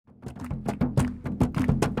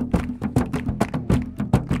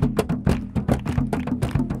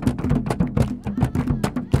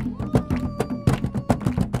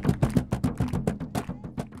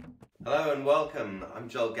and welcome. I'm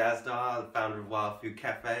Joel Gazdar, the founder of Wild Food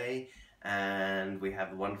Cafe, and we have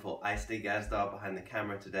the wonderful Ice-T Gazdar behind the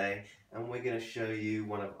camera today, and we're going to show you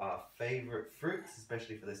one of our favorite fruits,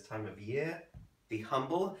 especially for this time of year, the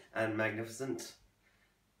humble and magnificent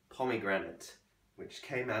pomegranate, which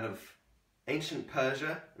came out of ancient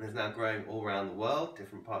Persia and is now growing all around the world,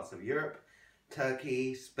 different parts of Europe,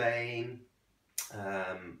 Turkey, Spain.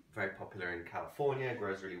 Very popular in California,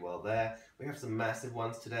 grows really well there. We have some massive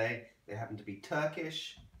ones today. They happen to be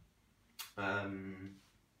Turkish. They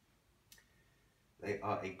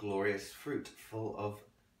are a glorious fruit full of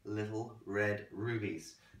little red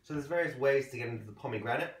rubies. So there's various ways to get into the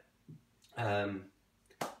pomegranate. We're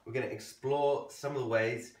going to explore some of the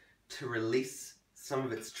ways to release some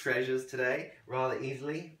of its treasures today rather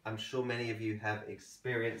easily. I'm sure many of you have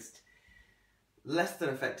experienced less than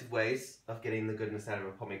effective ways of getting the goodness out of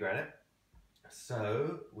a pomegranate.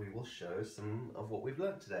 So we will show some of what we've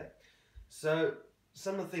learned today. So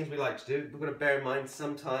some of the things we like to do, we've got to bear in mind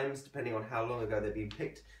sometimes, depending on how long ago they've been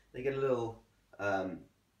picked, they get a little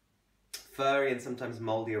furry and sometimes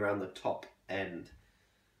moldy around the top end.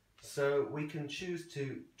 So we can choose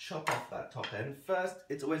to chop off that top end. First,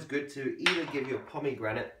 it's always good to either give your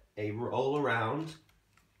pomegranate a roll around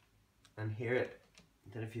and hear it.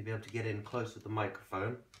 I don't know if you'll be able to get in close with the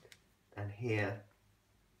microphone and hear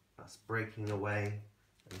us breaking away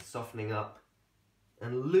and softening up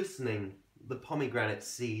and loosening the pomegranate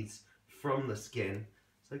seeds from the skin.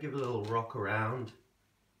 So give it a little rock around,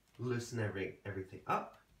 loosen everything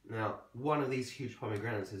up. Now, one of these huge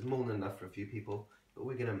pomegranates is more than enough for a few people, but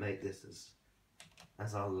we're going to make this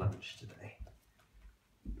as our lunch today.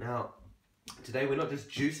 Now, today we're not just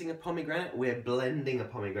juicing a pomegranate, we're blending a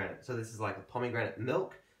pomegranate. So this is like a pomegranate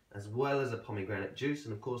milk as well as a pomegranate juice.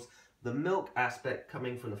 And of course, the milk aspect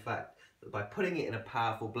coming from the fact that by putting it in a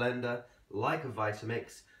powerful blender like a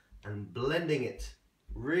Vitamix and blending it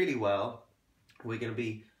really well, we're going to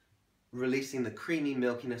be releasing the creamy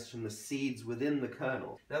milkiness from the seeds within the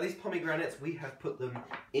kernel. Now these pomegranates, we have put them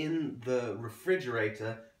in the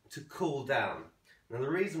refrigerator to cool down. Now the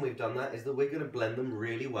reason we've done that is that we're going to blend them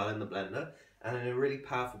really well in the blender, and in a really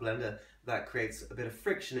powerful blender that creates a bit of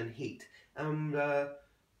friction and heat. And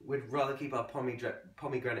we'd rather keep our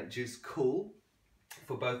pomegranate juice cool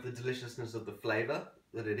for both the deliciousness of the flavour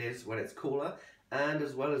that it is when it's cooler, and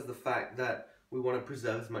as well as the fact that we want to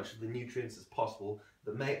preserve as much of the nutrients as possible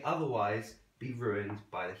that may otherwise be ruined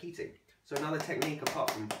by the heating. So another technique,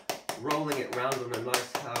 apart from rolling it round on a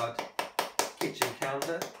nice hard kitchen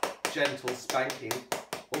counter, gentle spanking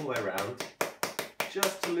all the way around,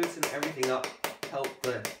 just to loosen everything up, help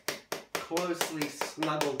the closely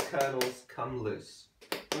snuggled kernels come loose.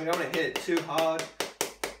 We don't want to hit it too hard,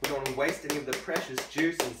 we don't want to waste any of the precious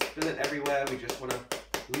juice and spill it everywhere, we just want to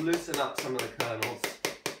loosen up some of the kernels.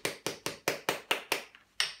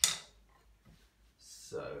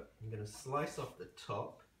 So I'm going to slice off the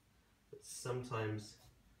top, that sometimes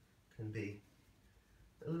can be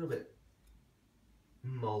a little bit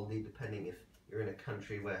moldy depending if you're in a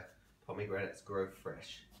country where pomegranates grow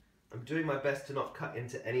fresh. I'm doing my best to not cut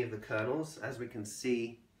into any of the kernels. As we can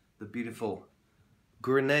see, the beautiful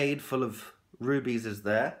grenade full of rubies is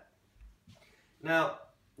there. Now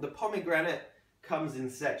the pomegranate comes in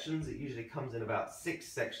sections. It usually comes in about 6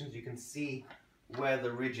 sections. You can see where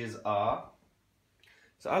the ridges are.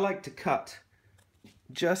 So I like to cut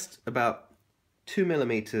just about 2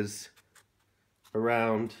 millimeters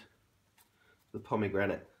around the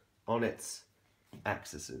pomegranate on its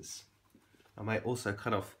axes. I might also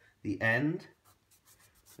cut off the end,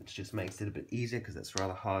 which just makes it a bit easier because it's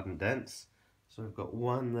rather hard and dense. So I've got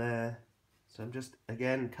one there. So I'm just,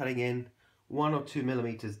 again, cutting in 1 or 2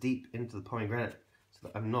 millimeters deep into the pomegranate so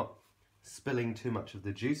that I'm not spilling too much of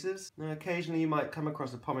the juices. Now occasionally you might come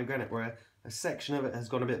across a pomegranate where a section of it has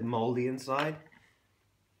gone a bit moldy inside.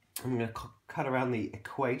 I'm going to cut around the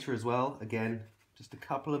equator as well, again, just a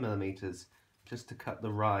couple of millimeters, just to cut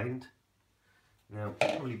the rind. Now,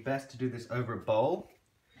 probably best to do this over a bowl,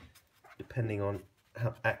 depending on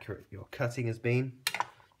how accurate your cutting has been,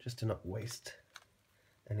 just to not waste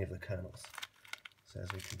any of the kernels. So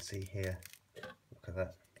as we can see here, look at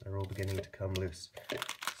that, they're all beginning to come loose.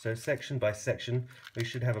 So section by section, we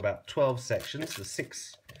should have about 12 sections, so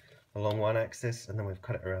 6 along one axis, and then we've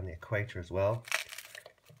cut it around the equator as well.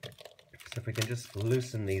 So if we can just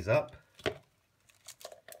loosen these up, you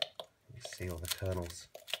see all the kernels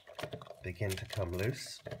begin to come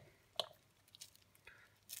loose.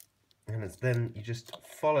 And it's then you just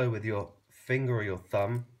follow with your finger or your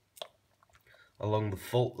thumb along the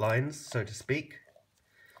fault lines, so to speak,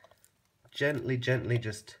 gently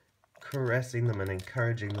just caressing them and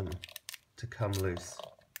encouraging them to come loose.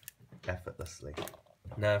 effortlessly.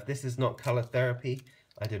 Now, if this is not color therapy,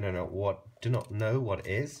 I do not know what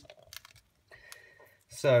is.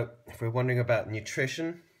 So, if we're wondering about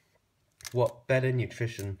nutrition, what better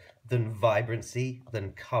nutrition than vibrancy,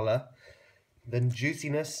 than color, than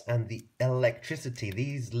juiciness and the electricity?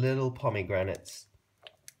 These little pomegranates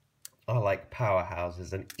are like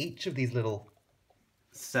powerhouses, and each of these little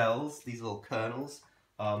cells, these little kernels,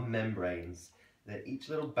 are membranes. They're each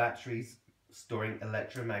little batteries storing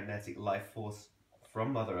electromagnetic life force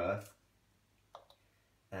from Mother Earth,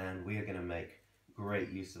 and we are going to make great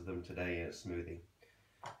use of them today in a smoothie.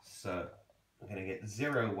 So we're going to get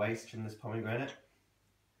zero waste from this pomegranate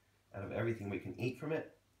out of everything we can eat from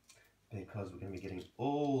it, because we're going to be getting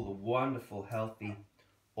all the wonderful healthy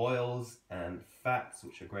oils and fats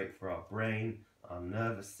which are great for our brain, our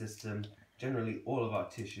nervous system. Generally all of our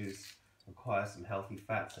tissues require some healthy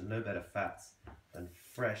fats, and no better fats than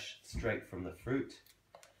fresh straight from the fruit.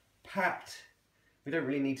 Packed, we don't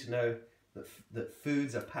really need to know that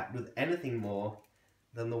foods are packed with anything more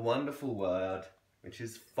than the wonderful word which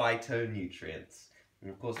is phytonutrients.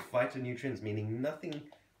 And of course, phytonutrients meaning nothing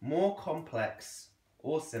more complex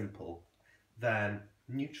or simple than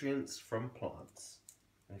nutrients from plants.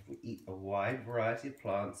 And if we eat a wide variety of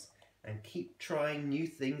plants and keep trying new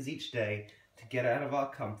things each day to get out of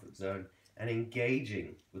our comfort zone and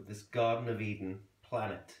engaging with this Garden of Eden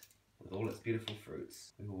planet with all its beautiful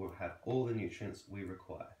fruits, we will have all the nutrients we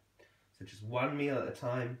require. So just one meal at a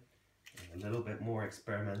time, a little bit more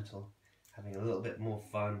experimental, having a little bit more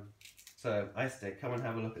fun. So I say, come and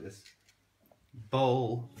have a look at this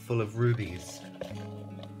bowl full of rubies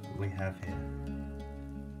we have here.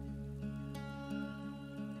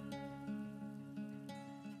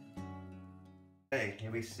 Okay,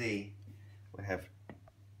 here we see we have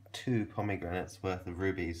 2 pomegranates worth of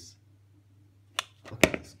rubies. Look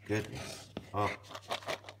at this goodness. Oh.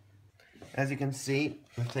 As you can see,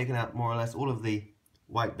 we've taken out more or less all of the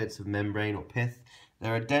white bits of membrane or pith.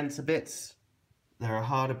 There are denser bits, there are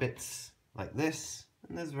harder bits like this,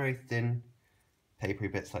 and there's very thin papery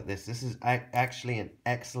bits like this. This is actually an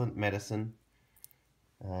excellent medicine,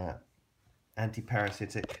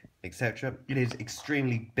 anti-parasitic, etc. It is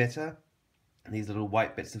extremely bitter, these little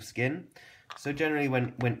white bits of skin. So generally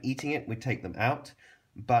when eating it, we take them out,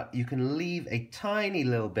 but you can leave a tiny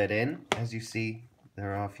little bit in. As you see,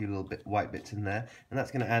 there are a few little white bits in there, and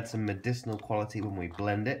that's going to add some medicinal quality when we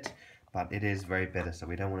blend it, but it is very bitter, so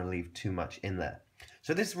we don't want to leave too much in there.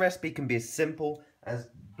 So this recipe can be as simple as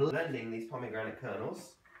blending these pomegranate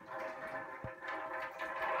kernels,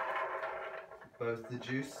 both the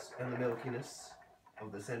juice and the milkiness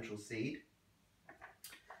of the central seed,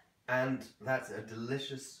 and that's a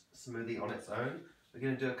delicious smoothie on its own. We're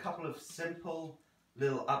going to do a couple of simple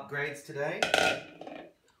little upgrades today.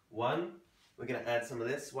 One, we're going to add some of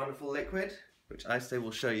this wonderful liquid, which I say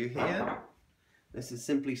will show you here. This is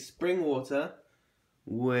simply spring water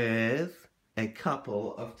with a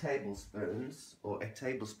couple of tablespoons, or a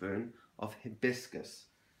tablespoon of hibiscus,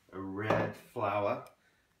 a red flower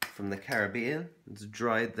from the Caribbean. It's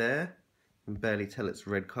dried there. You can barely tell its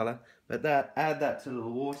red color, but add that to a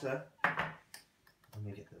little water, and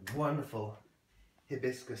we get the wonderful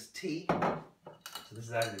hibiscus tea. So this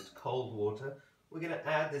is added into cold water. We're going to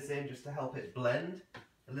add this in just to help it blend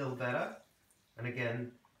a little better, and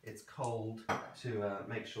again, it's cold to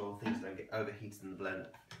make sure things don't get overheated in the blender.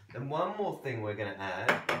 Then one more thing we're going to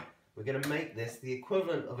add, we're going to make this the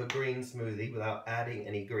equivalent of a green smoothie without adding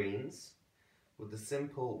any greens, with the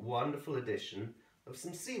simple, wonderful addition of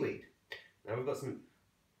some seaweed. Now we've got some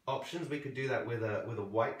options. We could do that with a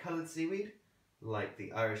white coloured seaweed, like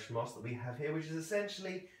the Irish moss that we have here, which is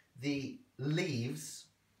essentially the leaves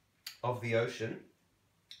of the ocean.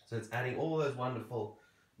 So it's adding all those wonderful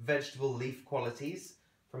vegetable leaf qualities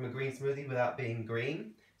from a green smoothie without being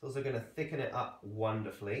green. It's also going to thicken it up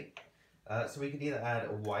wonderfully. So we could either add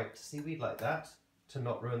a white seaweed like that to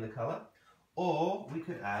not ruin the colour, or we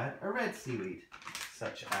could add a red seaweed,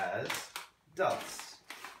 such as doves,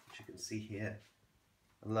 which you can see here,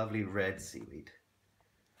 a lovely red seaweed.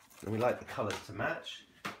 And we like the colours to match.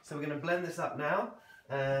 So we're going to blend this up now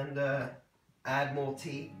and add more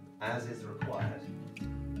tea as is required.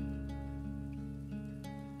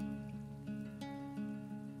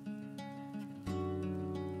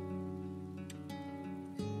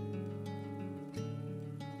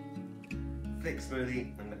 Thick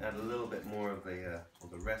smoothie. I'm going to add a little bit more of the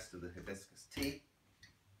rest of the hibiscus tea,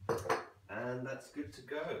 and that's good to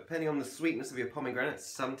go. Depending on the sweetness of your pomegranates,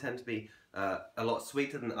 some tend to be a lot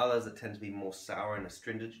sweeter than others that tend to be more sour and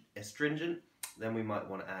astringent. Then we might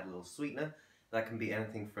want to add a little sweetener. That can be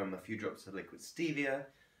anything from a few drops of liquid stevia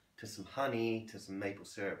to some honey, to some maple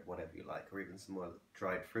syrup, whatever you like, or even some more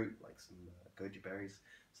dried fruit like some goji berries,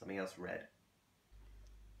 something else red.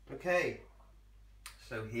 Okay,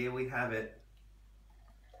 so here we have it.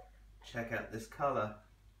 Check out this color.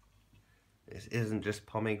 This isn't just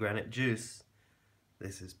pomegranate juice.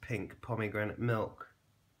 This is pink pomegranate milk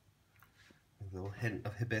with a little hint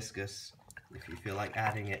of hibiscus if you feel like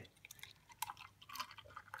adding it.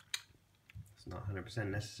 It's not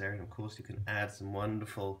 100% necessary, and of course you can add some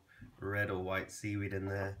wonderful red or white seaweed in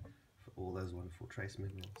there for all those wonderful trace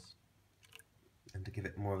minerals and to give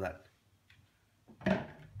it more of that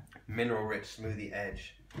mineral rich smoothie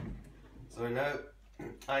edge. So I know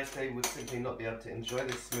Iced would simply not be able to enjoy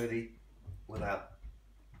this smoothie without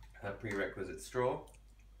her prerequisite straw.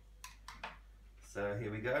 So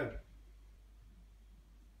here we go.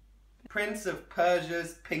 Prince of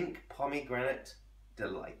Persia's pink pomegranate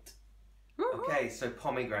delight. Okay, so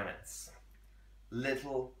pomegranates.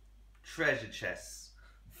 Little treasure chests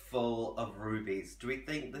full of rubies. Do we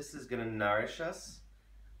think this is going to nourish us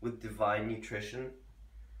with divine nutrition?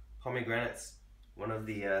 Pomegranates, one of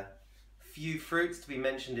the few fruits to be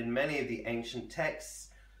mentioned in many of the ancient texts.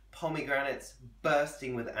 Pomegranates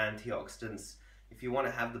bursting with antioxidants. If you want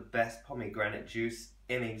to have the best pomegranate juice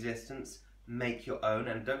in existence, make your own,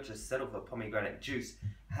 and don't just settle for pomegranate juice.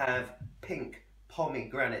 Have pink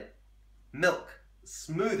pomegranate milk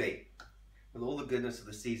smoothie with all the goodness of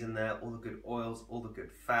the season there, all the good oils, all the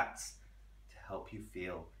good fats to help you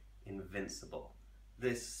feel invincible.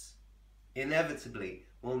 This inevitably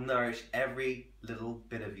will nourish every little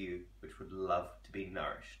bit of you which would love to be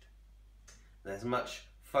nourished. There's much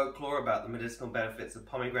folklore about the medicinal benefits of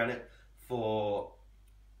pomegranate for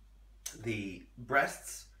the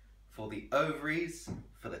breasts, for the ovaries,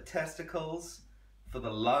 for the testicles, for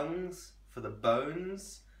the lungs, for the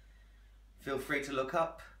bones. Feel free to look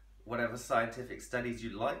up whatever scientific studies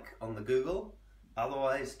you like on the Google.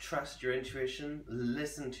 Otherwise, trust your intuition,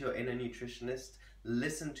 listen to your inner nutritionist,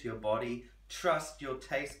 listen to your body, trust your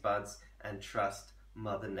taste buds, and trust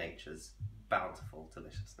Mother Nature's bountiful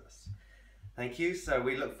deliciousness. Thank you. So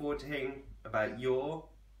we look forward to hearing about your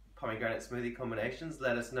pomegranate smoothie combinations.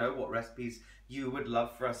 Let us know what recipes you would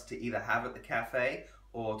love for us to either have at the cafe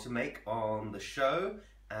or to make on the show,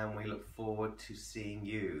 and we look forward to seeing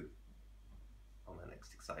you on the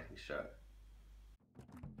next exciting show.